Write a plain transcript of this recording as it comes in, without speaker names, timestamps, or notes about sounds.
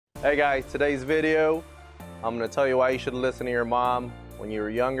Hey guys, today's video, I'm going to tell you why you should listen to your mom when you were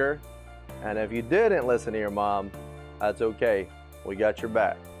younger. And if you didn't listen to your mom, that's okay. We got your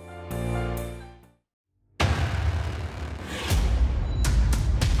back.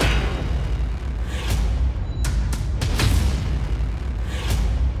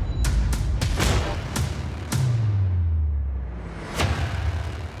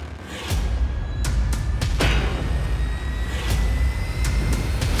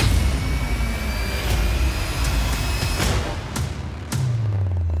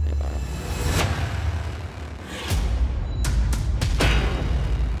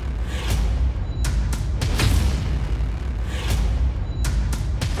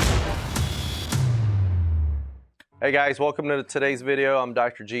 Hey guys, welcome to today's video. I'm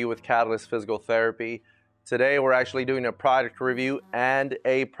Dr. G with Catalyst Physical Therapy. Today we're actually doing a product review and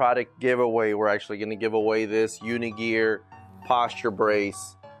a product giveaway. We're actually going to give away this Unigear Posture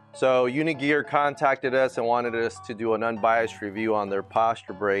Brace. So Unigear contacted us and wanted us to do an unbiased review on their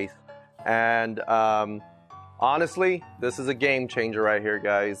posture brace. And honestly, this is a game changer right here,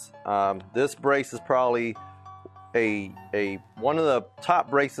 guys. This brace is probably one of the top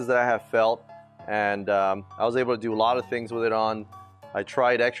braces that I have felt. And I was able to do a lot of things with it on. I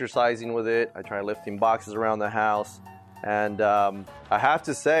tried exercising with it. I tried lifting boxes around the house. And I have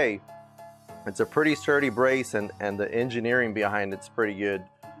to say, it's a pretty sturdy brace, and the engineering behind it's pretty good.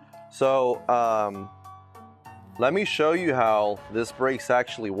 So let me show you how this brace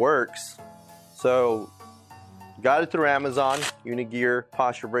actually works. So got it through Amazon. Unigear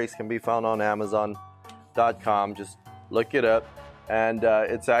Posture Brace can be found on Amazon.com. Just look it up. And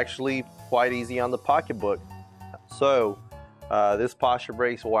it's actually quite easy on the pocketbook. So this posture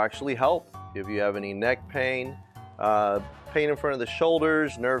brace will actually help if you have any neck pain, pain in front of the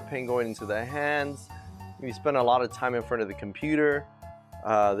shoulders, nerve pain going into the hands. If you spend a lot of time in front of the computer,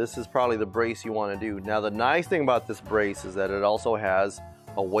 this is probably the brace you want to do. Now the nice thing about this brace is that it also has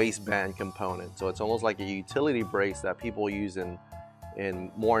a waistband component. So it's almost like a utility brace that people use in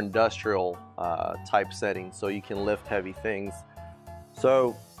more industrial type settings, so you can lift heavy things.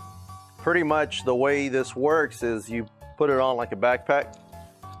 So pretty much the way this works is you put it on like a backpack,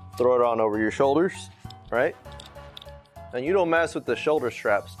 throw it on over your shoulders, right? And you don't mess with the shoulder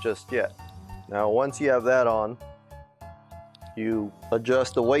straps just yet. Now once you have that on, you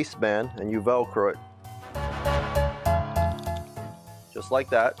adjust the waistband and you Velcro it. Just like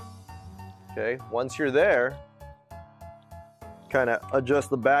that. Okay, once you're there, kind of adjust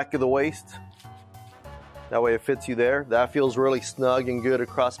the back of the waist. That way it fits you there. That feels really snug and good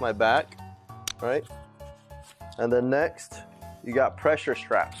across my back, right? And then next, you got pressure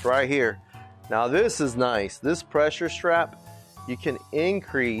straps right here. Now this is nice. This pressure strap, you can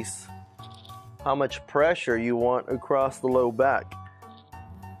increase how much pressure you want across the low back.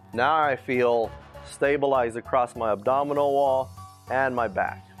 Now I feel stabilized across my abdominal wall and my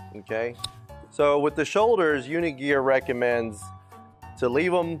back, okay? So with the shoulders, Unigear recommends to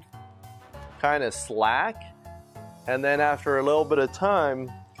leave them kind of slack, and then after a little bit of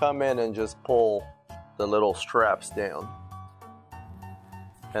time come in and just pull the little straps down,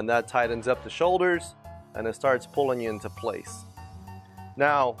 and that tightens up the shoulders and it starts pulling you into place.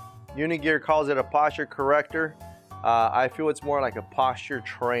 Now Unigear calls it a posture corrector. I feel it's more like a posture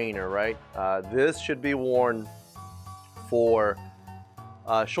trainer, right? This should be worn for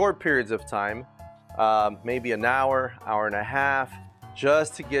short periods of time, maybe an hour, hour and a half,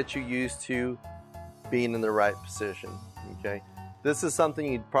 just to get you used to being in the right position, okay? This is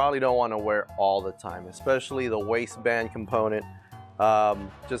something you probably don't want to wear all the time, especially the waistband component,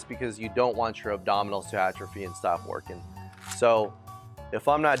 just because you don't want your abdominals to atrophy and stop working. So if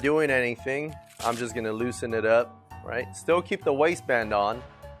I'm not doing anything, I'm just going to loosen it up, right? Still keep the waistband on,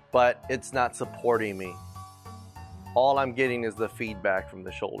 but it's not supporting me. All I'm getting is the feedback from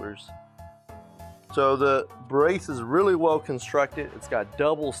the shoulders. So the brace is really well constructed. It's got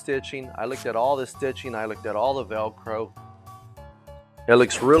double stitching. I looked at all the stitching. I looked at all the Velcro. It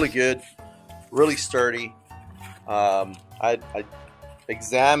looks really good, really sturdy. I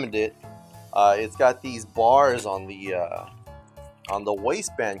examined it. It's got these bars on the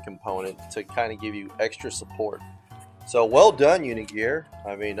waistband component to kind of give you extra support. So well done, Unigear.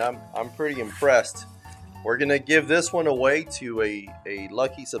 I mean, I'm pretty impressed. We're gonna give this one away to a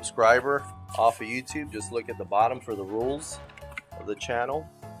lucky subscriber off of YouTube. Just look at the bottom for the rules of the channel.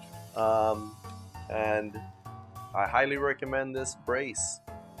 And I highly recommend this brace.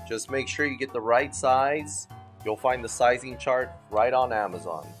 Just make sure you get the right size. You'll find the sizing chart right on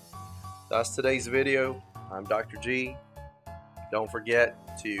Amazon. That's today's video. I'm Dr. G. Don't forget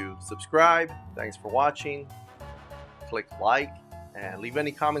to subscribe. Thanks for watching. Click like And leave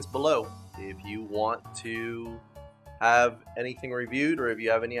any comments below if you want to have anything reviewed or if you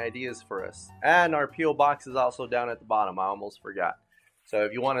have any ideas for us. And our P.O. box is also down at the bottom. I almost forgot. So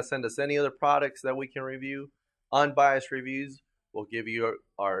if you want to send us any other products that we can review, unbiased reviews, we'll give you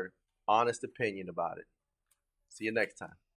our honest opinion about it. See you next time.